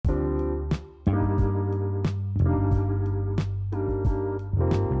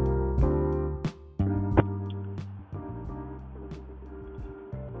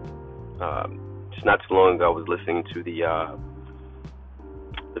just not too long ago, I was listening to the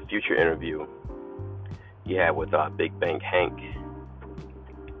Future interview he had with Big Bang Hank,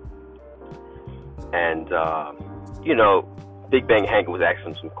 and Big Bang Hank was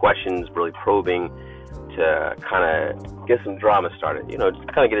asking some questions, really probing to kind of get some drama started. Just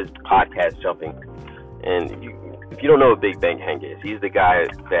kind of get his podcast jumping. And if you don't know what Big Bang Hank is, he's the guy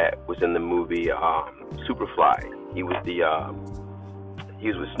that was in the movie Superfly. He was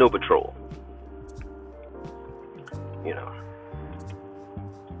with Snow Patrol.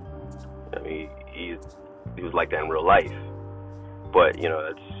 I mean, he was like that in real life, but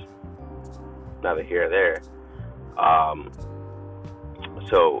it's neither here or there.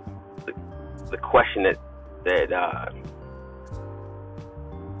 So the question that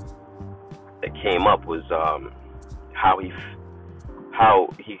came up was how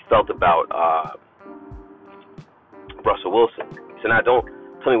he felt about Russell Wilson. He said, "Now, don't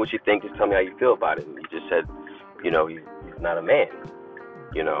tell me what you think. Just tell me how you feel about it." And he just said, he's not a man.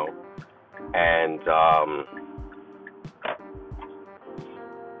 And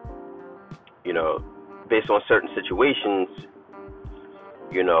based on certain situations,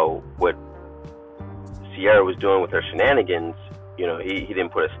 what Ciara was doing with her shenanigans, he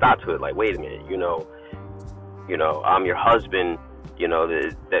didn't put a stop to it. Like, wait a minute, I'm your husband,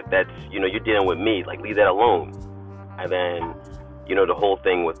 that's you're dealing with me, like, leave that alone. And then, the whole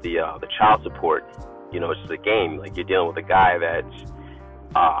thing with the child support, it's just a game. Like, you're dealing with a guy that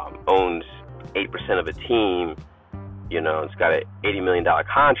owns 8% of a team, it's got an $80 million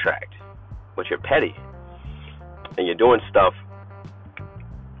contract, but you're petty. And you're doing stuff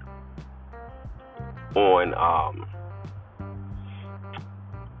on,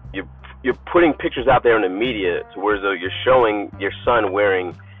 you're putting pictures out there in the media to where you're showing your son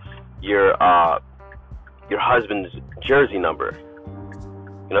wearing your husband's jersey number,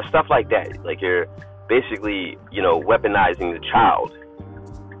 stuff like that. Like, you're basically, weaponizing the child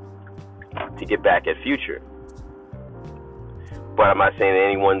to get back at Future. But I'm not saying that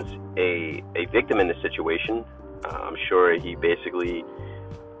anyone's a victim in this situation. I'm sure he basically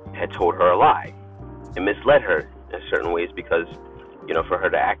had told her a lie and misled her in certain ways because, for her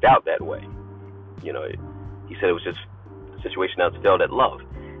to act out that way. He said it was just a situation that was failed at love.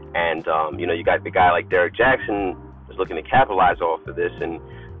 And, you got the guy like Derek Jackson was looking to capitalize off of this and,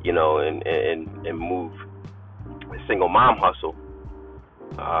 and move a single mom hustle.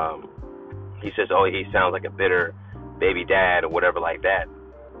 He says, oh, he sounds like a bitter baby dad or whatever like that.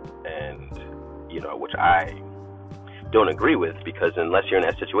 And, which I don't agree with, because unless you're in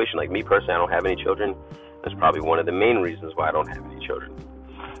that situation, like me personally, I don't have any children. That's probably one of the main reasons why I don't have any children.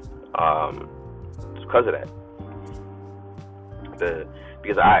 It's because of that.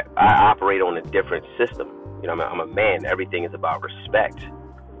 Because I operate on a different system. I'm a man. Everything is about respect.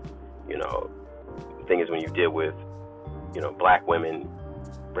 The thing is, when you deal with, black women,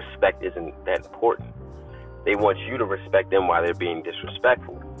 respect isn't that important. They want you to respect them while they're being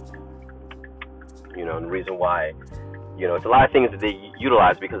disrespectful. And the reason why, it's a lot of things that they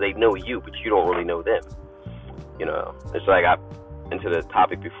utilize because they know you, but you don't really know them. It's like I got into the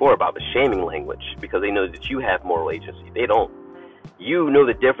topic before about the shaming language, because they know that you have moral agency. They don't. You know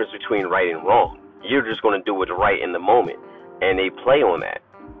the difference between right and wrong. You're just going to do what's right in the moment, and they play on that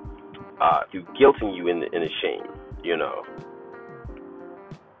through guilting you in the shame.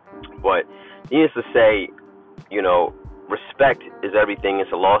 But needless to say, respect is everything.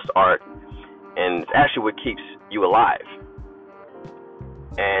 It's a lost art, and it's actually what keeps you alive.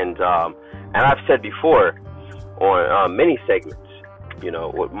 And I've said before on many segments,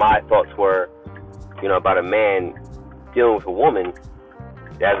 what my thoughts were, about a man dealing with a woman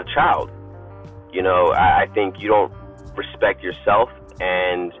as a child. I think you don't respect yourself,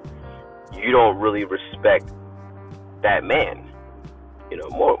 and you don't really respect that man.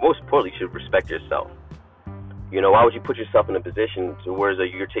 Most importantly, you should respect yourself. Why would you put yourself in a position to where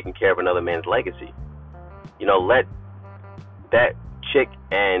you're taking care of another man's legacy? Let that chick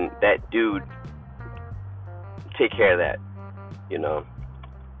and that dude take care of that.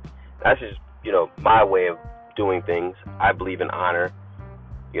 That's just, my way of doing things. I believe in honor.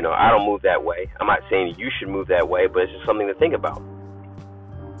 I don't move that way. I'm not saying you should move that way, but it's just something to think about.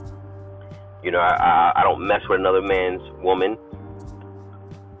 I don't mess with another man's woman.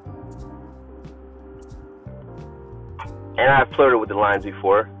 And I've flirted with the lines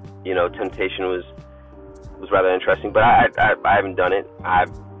before. Temptation was rather interesting, but I haven't done it.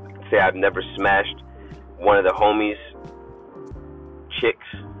 I've never smashed one of the homies' chicks.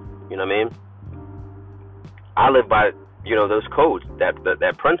 You know what I mean? I live by, those codes,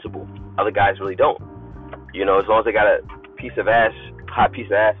 that principle. Other guys really don't. As long as they got a hot piece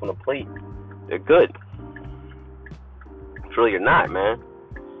of ass on a plate, they're good. Truly, you're not, man.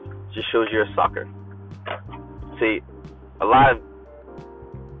 It just shows you're a sucker. See, a lot of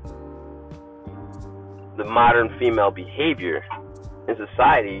the modern female behavior in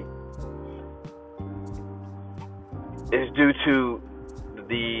society is due to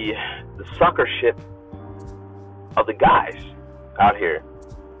the suckership of the guys out here.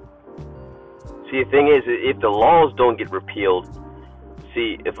 See, the thing is, if the laws don't get repealed,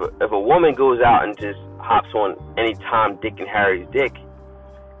 see, if a woman goes out and just hops on any Tom, Dick, and Harry's dick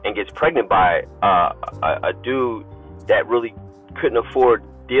and gets pregnant by a dude that really couldn't afford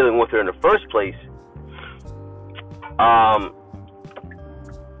dealing with her in the first place,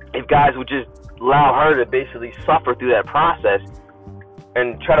 if guys would just allow her to basically suffer through that process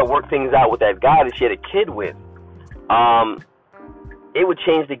and try to work things out with that guy that she had a kid with, it would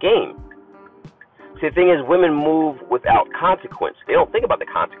change the game. See, the thing is, women move without consequence. They don't think about the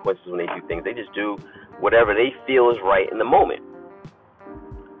consequences when they do things. They just do whatever they feel is right in the moment.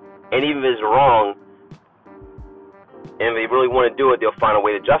 And even if it's wrong, and if they really want to do it, they'll find a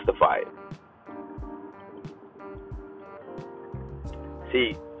way to justify it.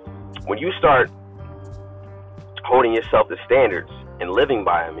 See, when you start holding yourself to standards and living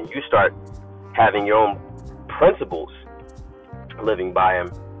by them, and you start having your own principles, living by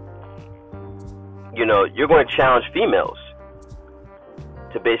them, you know, you're going to challenge females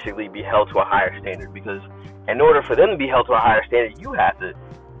to basically be held to a higher standard, because in order for them to be held to a higher standard, you have to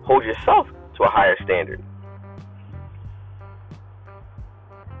hold yourself to a higher standard.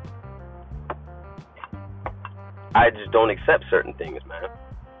 I just don't accept certain things, man.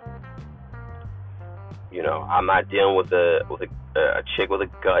 You know, I'm not dealing with a chick with a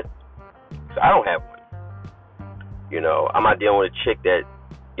gut, 'cause I don't have one. You know, I'm not dealing with a chick that,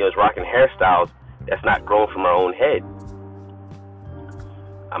 you know, is rocking hairstyles that's not grown from her own head.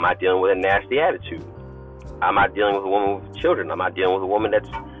 I'm not dealing with a nasty attitude. I'm not dealing with a woman with children. I'm not dealing with a woman that's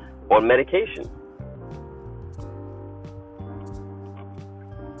on medication.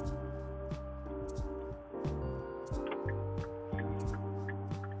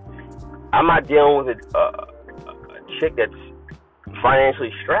 I'm not dealing with a chick that's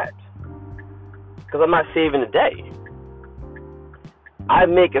financially strapped, because I'm not saving the day. I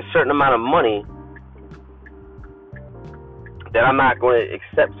make a certain amount of money that I'm not going to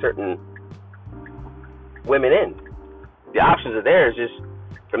accept certain women in. The options are there. It's just,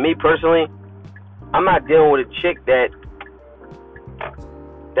 for me personally, I'm not dealing with a chick that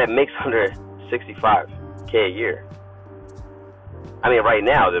makes under $65K a year. I mean, right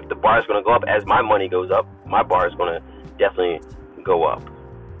now, if the bar is going to go up as my money goes up, my bar is going to definitely go up.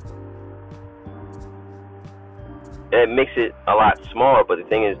 And it makes it a lot smaller, but the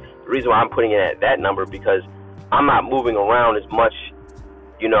thing is, the reason why I'm putting it at that number, because I'm not moving around as much,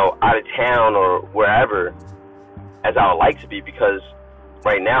 you know, out of town or wherever as I would like to be, because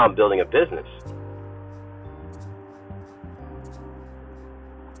right now I'm building a business.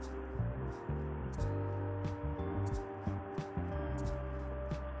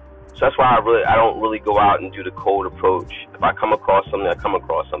 So that's why I don't really go out and do the cold approach. If I come across something, I come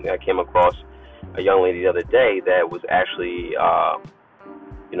across something. I came across a young lady the other day that was actually,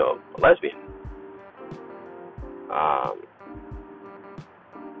 you know, a lesbian.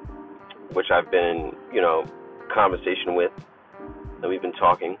 Which I've been in, you know, conversation with, and we've been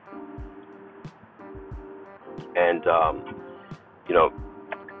talking. And, you know,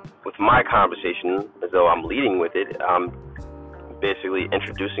 with my conversation, as though I'm leading with it, I'm basically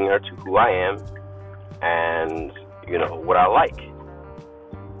introducing her to who I am and, you know, what I like.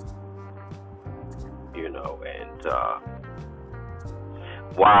 You know, and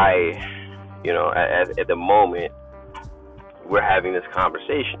why, you know, at the moment we're having this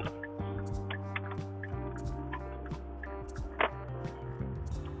conversation.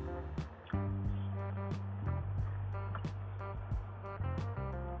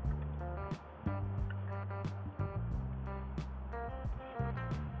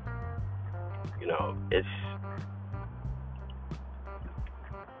 You know, it's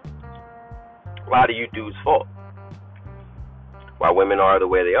a lot of you dudes' fault why women are the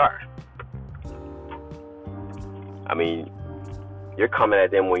way they are. I mean, you're coming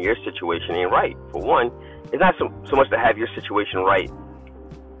at them when your situation ain't right. For one, it's not so much to have your situation right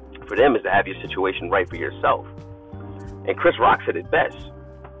for them, is to have your situation right for yourself. And Chris Rock said it best.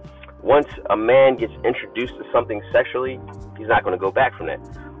 Once a man gets introduced to something sexually, he's not going to go back from that.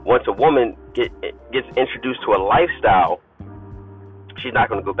 Once a woman gets introduced to a lifestyle, she's not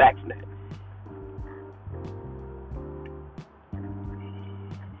going to go back from that.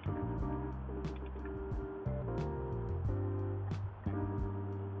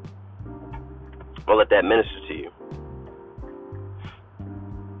 or let that minister to you.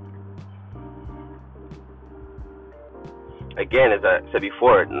 Again, as I said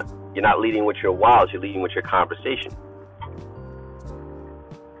before, you're not leading with your wows, you're leading with your conversation.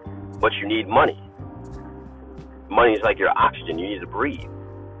 But you need money. Money is like your oxygen, you need to breathe.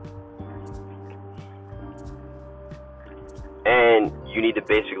 And you need to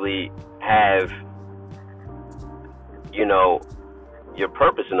basically have, your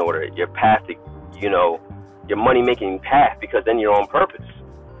purpose in order, your path to, your money-making path, because then you're on purpose.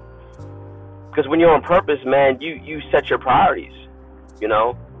 Because when you're on purpose, man, you set your priorities, You're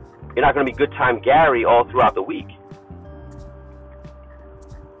not going to be good time Gary all throughout the week.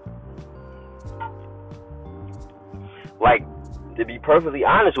 Like, to be perfectly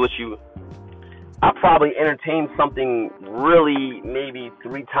honest with you, I probably entertain something really maybe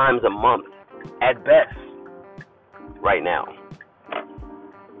 3 times a month at best right now.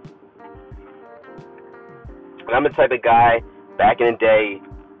 And I'm the type of guy, back in the day,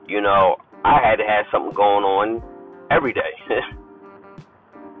 I had to have something going on every day.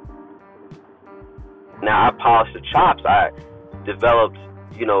 Now, I polished the chops. I developed,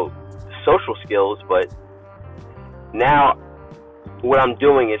 social skills, but now what I'm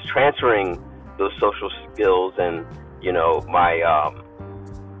doing is transferring those social skills and,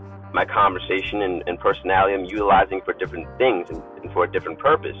 my conversation and personality I'm utilizing for different things and for a different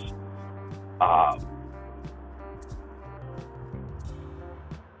purpose.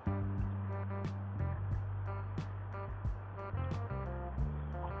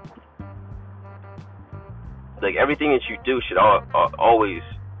 Like, everything that you do should always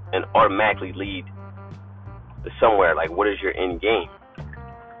and automatically lead to somewhere. Like, what is your end game?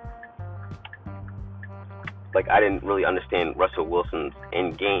 Like, I didn't really understand Russell Wilson's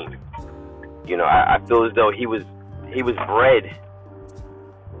end game. I feel as though he was bred.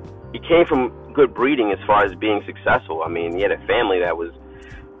 He came from good breeding as far as being successful. I mean, he had a family that was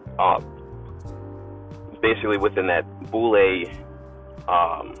basically within that Boule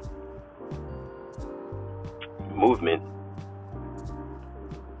movement,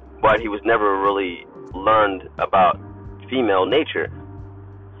 but he was never really learned about female nature.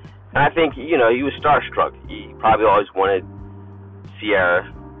 And I think, he was starstruck. He probably always wanted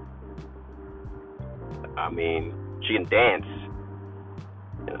Ciara. I mean, she can dance.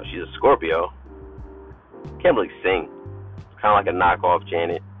 She's a Scorpio. Can't really sing. Kind of like a knockoff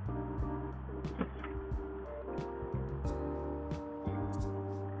Janet.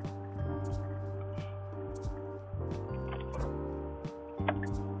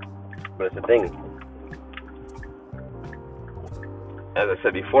 But it's the thing, as I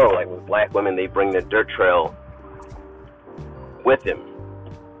said before, like with black women, they bring the dirt trail with them.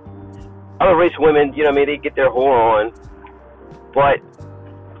 Other race women, they get their whore on, but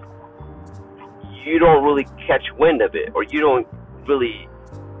you don't really catch wind of it, or you don't really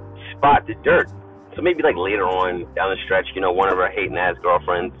spot the dirt. So maybe like later on down the stretch, one of her hating ass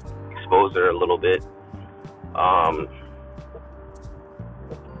girlfriends exposed her a little bit.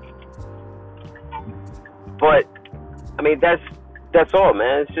 But I mean, that's all,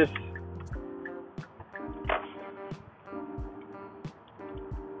 man. It's just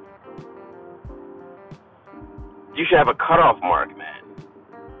you should have a cutoff mark, man.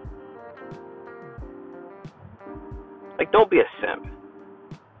 Like, don't be a simp.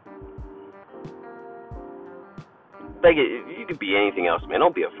 Like, you could be anything else, man.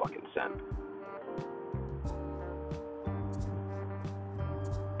 Don't be a fucking simp.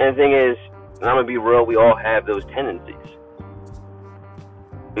 And the thing is, and I'm gonna be real, we all have those tendencies.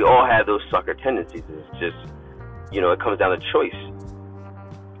 We all have those sucker tendencies. It's just, it comes down to choice.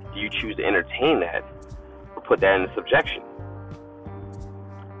 Do you choose to entertain that or put that in subjection?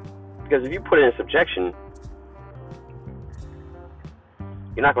 Because if you put it in subjection,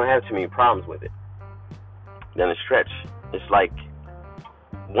 you're not gonna have too many problems with it. Then a stretch. It's like,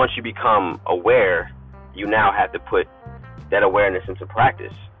 once you become aware, you now have to put that awareness into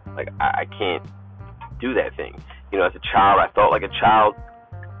practice. Like, I can't do that thing. As a child, I thought like a child.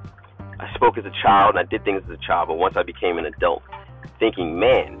 I spoke as a child and I did things as a child. But once I became an adult, thinking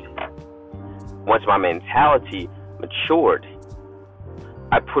man, once my mentality matured,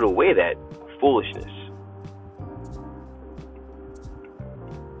 I put away that foolishness.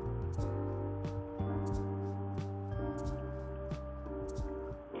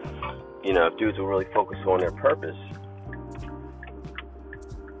 If dudes will really focus on their purpose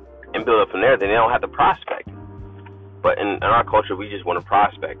and build up from there, then they don't have to prospect. But in our culture, we just want to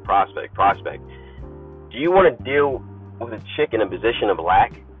prospect. Do you want to deal with a chick in a position of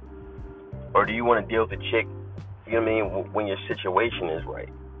lack? Or do you want to deal with a chick, when your situation is right?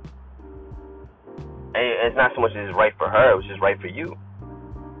 And it's not so much that it's right for her, it was just right for you.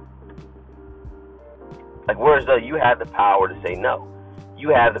 Like, whereas though you have the power to say no. You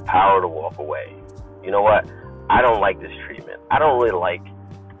have the power to walk away. You know what? I don't like this treatment. I don't really like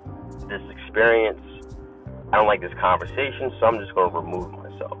this experience. I don't like this conversation, so I'm just going to remove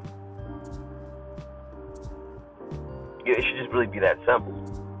myself. It should just really be that simple.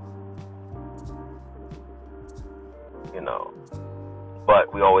 You know.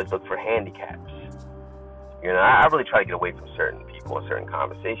 But we always look for handicaps. You know, I really try to get away from certain people and certain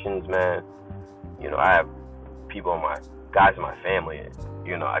conversations, man. You know, I have people in guys in my family,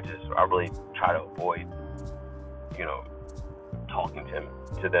 you know, I really try to avoid, you know, talking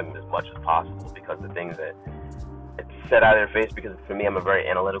to them as much as possible, because the things that it's said out of their face, because for me, I'm a very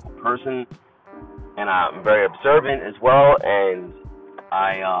analytical person, and I'm very observant as well, and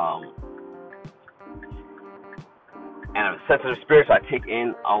I'm a sensitive spirit, so I take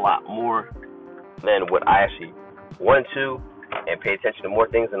in a lot more than what I actually wanted to, and pay attention to more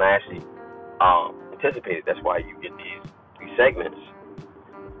things than I actually anticipated. That's why you get these segments.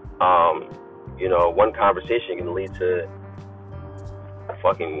 You know, one conversation can lead to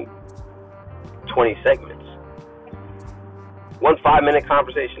fucking 20 segments. One 5-minute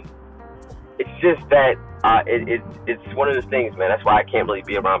conversation. It's just that it's one of those things, man. That's why I can't really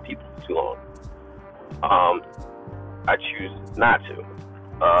be around people for too long. I choose not to.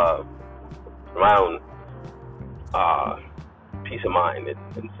 For my own peace of mind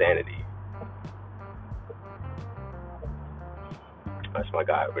and sanity. That's my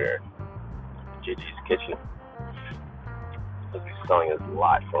guy over there, Gigi's Kitchen. He'll be selling us a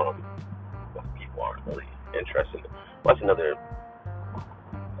lot for him. People aren't really interested. Well, that's another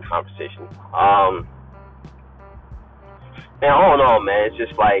conversation. Man, all in all, man, it's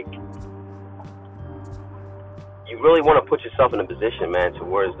just like you really want to put yourself in a position, man, to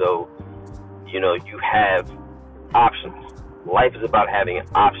where as though, you know, you have options. Life is about having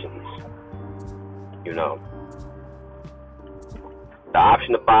options, you know. The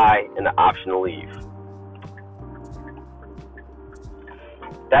option to buy and the option to leave.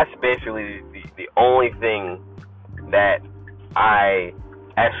 That's basically the only thing that I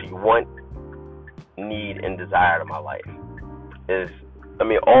actually want, need, and desire in my life.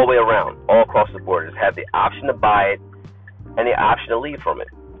 All the way around, all across the board, is have the option to buy it and the option to leave from it.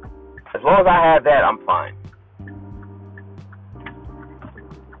 As long as I have that, I'm fine.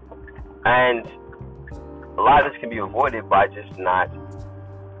 And a lot of this can be avoided by just not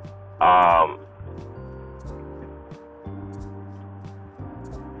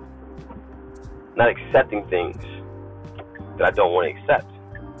accepting things that I don't want to accept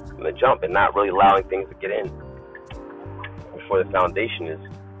from the jump, and not really allowing things to get in before the foundation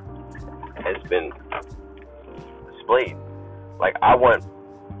has been displayed. Like, I want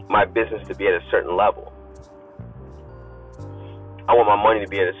my business to be at a certain level. I want my money to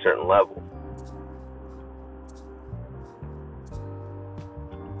be at a certain level.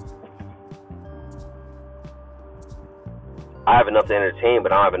 I have enough to entertain,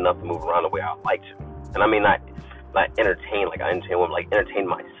 but I don't have enough to move around the way I would like to. And I mean not entertain like I entertain women, like entertain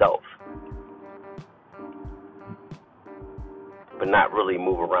myself. But not really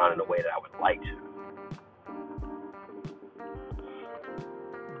move around in the way that I would like to.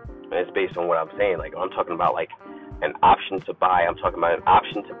 And it's based on what I'm saying. Like, I'm talking about like an option to buy. I'm talking about an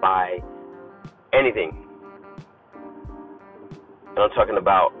option to buy anything. And I'm talking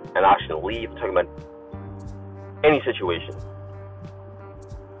about an option to leave. I'm talking about any situation.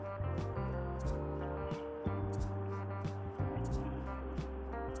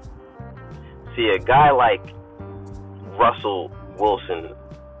 See, a guy like Russell Wilson,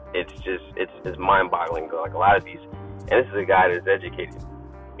 it's mind-boggling. Like, a lot of these, and this is a guy that's educated.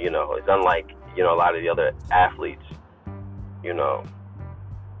 You know, it's unlike, you know, a lot of the other athletes. You know,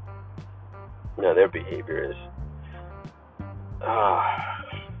 their behavior is,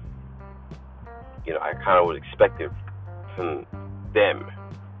 you know, I kind of would expect it from them.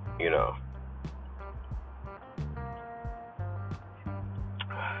 You know.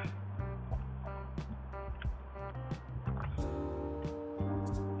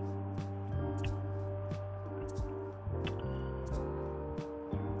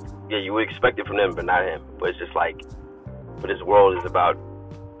 Yeah, you would expect it from them, but not him. But it's just like, but this world is about,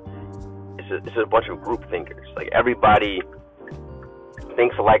 it's a bunch of group thinkers. Like, everybody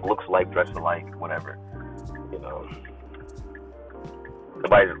thinks alike, looks alike, dresses alike, whatever. You know,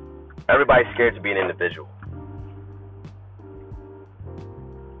 everybody's scared to be an individual.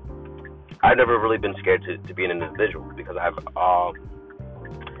 I've never really been scared to be an individual, because I've and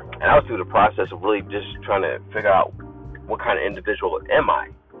I was through the process of really just trying to figure out what kind of individual am I.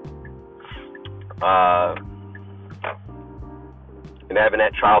 and having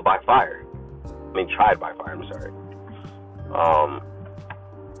that trial by fire. Tried by fire. I'm sorry.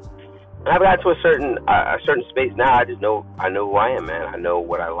 And I've got to a certain space now. I know who I am, man. I know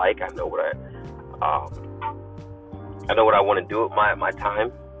what I like. I know what I want to do with my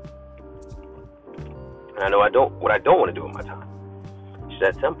time, and I know what I don't want to do with my time. It's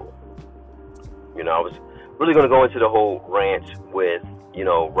that simple. I was really going to go into the whole rant with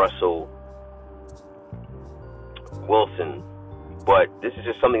Russell Wilson, but this is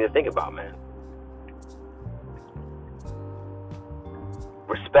just something to think about, man.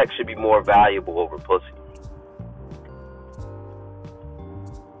 Respect should be more valuable over pussy.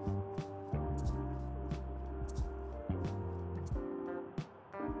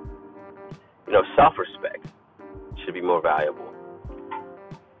 Self-respect should be more valuable.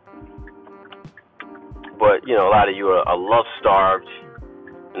 But, a lot of you are love-starved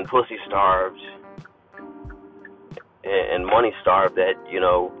and pussy-starved and money-starved that,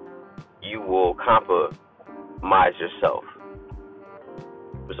 you will compromise yourself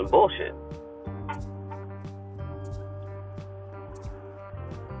for some bullshit.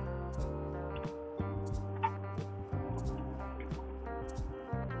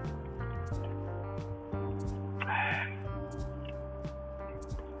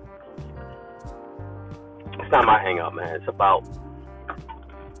 It's not my hang up, man. It's about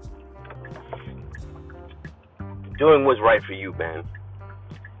doing what's right for you, man.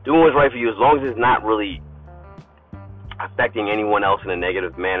 Doing what's right for you. As long as it's not really affecting anyone else in a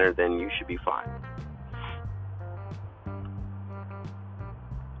negative manner, then you should be fine.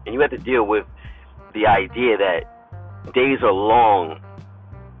 And you have to deal with the idea that days are long,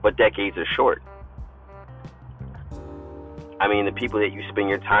 but decades are short. The people that you spend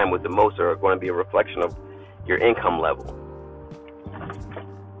your time with the most are going to be a reflection of your income level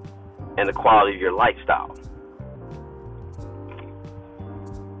and the quality of your lifestyle.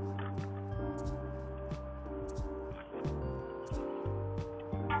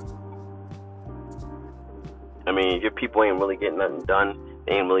 If your people ain't really getting nothing done,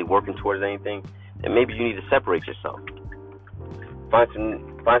 they ain't really working towards anything, then maybe you need to separate yourself. Find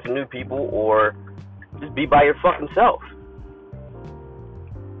some new people, or just be by your fucking self.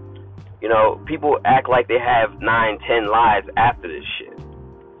 People act like they have 9, 10 lives after this shit.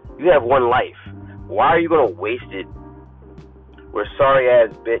 You have one life. Why are you gonna waste it with a sorry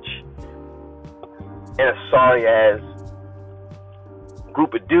ass bitch and a sorry ass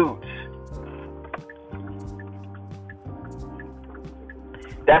group of dudes?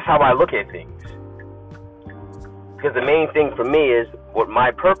 That's how I look at things. Because the main thing for me is what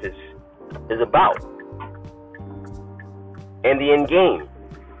my purpose is about. And the end game.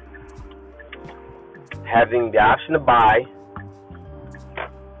 Having the option to buy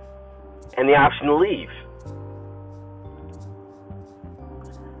and the option to leave.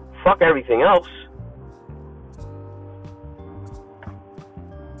 Fuck everything else.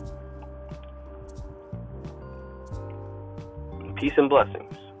 Peace and blessings.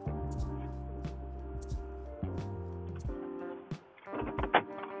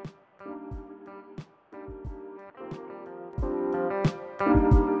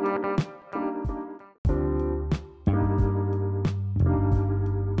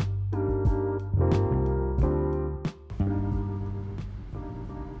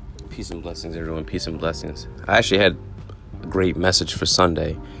 Peace and blessings, everyone. Peace and blessings. I actually had a great message for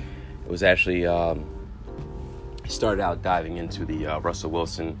Sunday. It was actually, started out diving into the Russell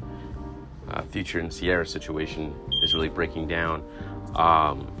Wilson, Future and Sierra situation. Is really breaking down,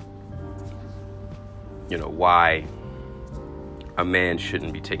 why a man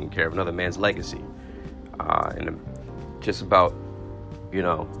shouldn't be taking care of another man's legacy. And just about,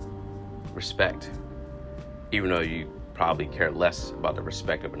 respect. Even though you probably care less about the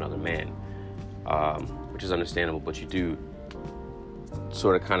respect of another man, which is understandable, but you do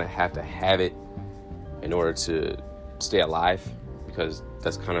sort of kind of have to have it in order to stay alive, because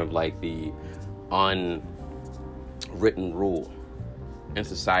that's kind of like the unwritten rule in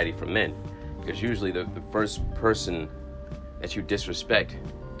society for men, because usually the first person that you disrespect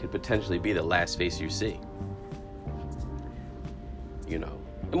could potentially be the last face you see. And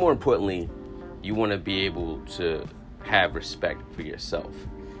more importantly, you want to be able to have respect for yourself.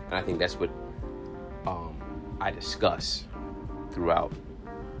 And I think that's what I discuss throughout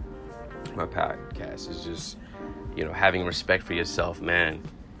my podcast, is just, having respect for yourself, man,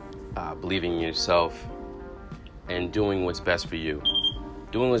 believing in yourself, and doing what's best for you,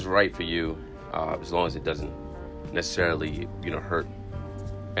 doing what's right for you, as long as it doesn't necessarily, hurt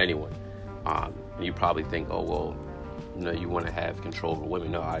anyone. You probably think, oh, well, you want to have control over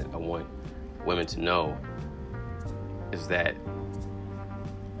women. No, I want women to know is that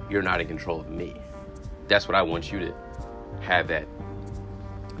you're not in control of me. That's what I want you to have that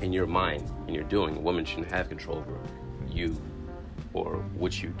in your mind and you're doing. A woman shouldn't have control over you or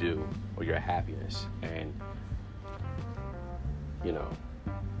what you do or your happiness. And, you know,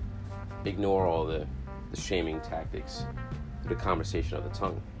 ignore all the shaming tactics, the conversation of the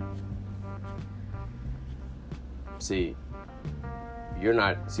tongue. See,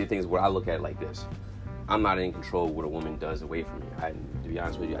 things where I look at it like this. I'm not in control of what a woman does away from me. To be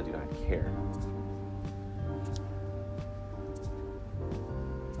honest with you, I do not care.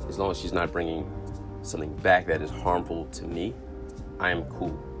 As long as she's not bringing something back that is harmful to me, I am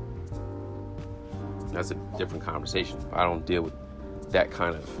cool. That's a different conversation. I don't deal with that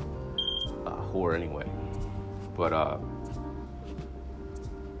kind of whore anyway. But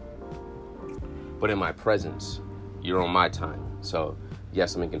in my presence, you're on my time. So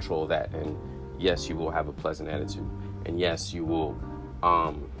yes, I'm in control of that. And yes, you will have a pleasant attitude. And yes, you will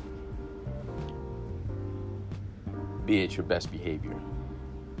be at your best behavior.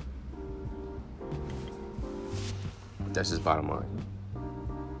 That's just bottom line.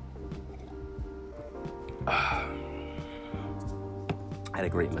 I had a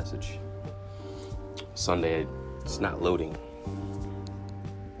great message. Sunday, it's not loading.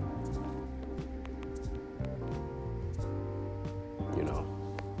 You know,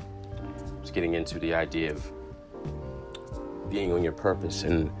 just getting into the idea of being on your purpose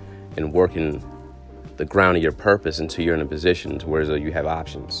and working the ground of your purpose until you're in a position to where you have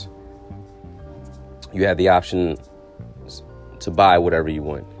options. You have the option to buy whatever you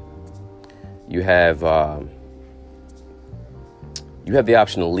want. You have the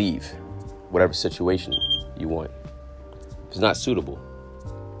option to leave whatever situation you want. If it's not suitable.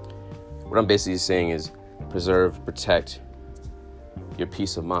 What I'm basically saying is preserve, protect your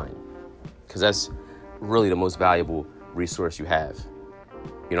peace of mind. Because that's really the most valuable resource you have.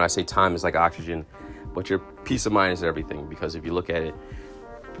 You know, I say time is like oxygen, but your peace of mind is everything. Because if you look at it,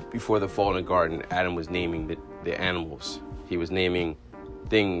 before the fall in the garden, Adam was naming the animals. He was naming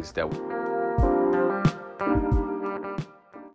things that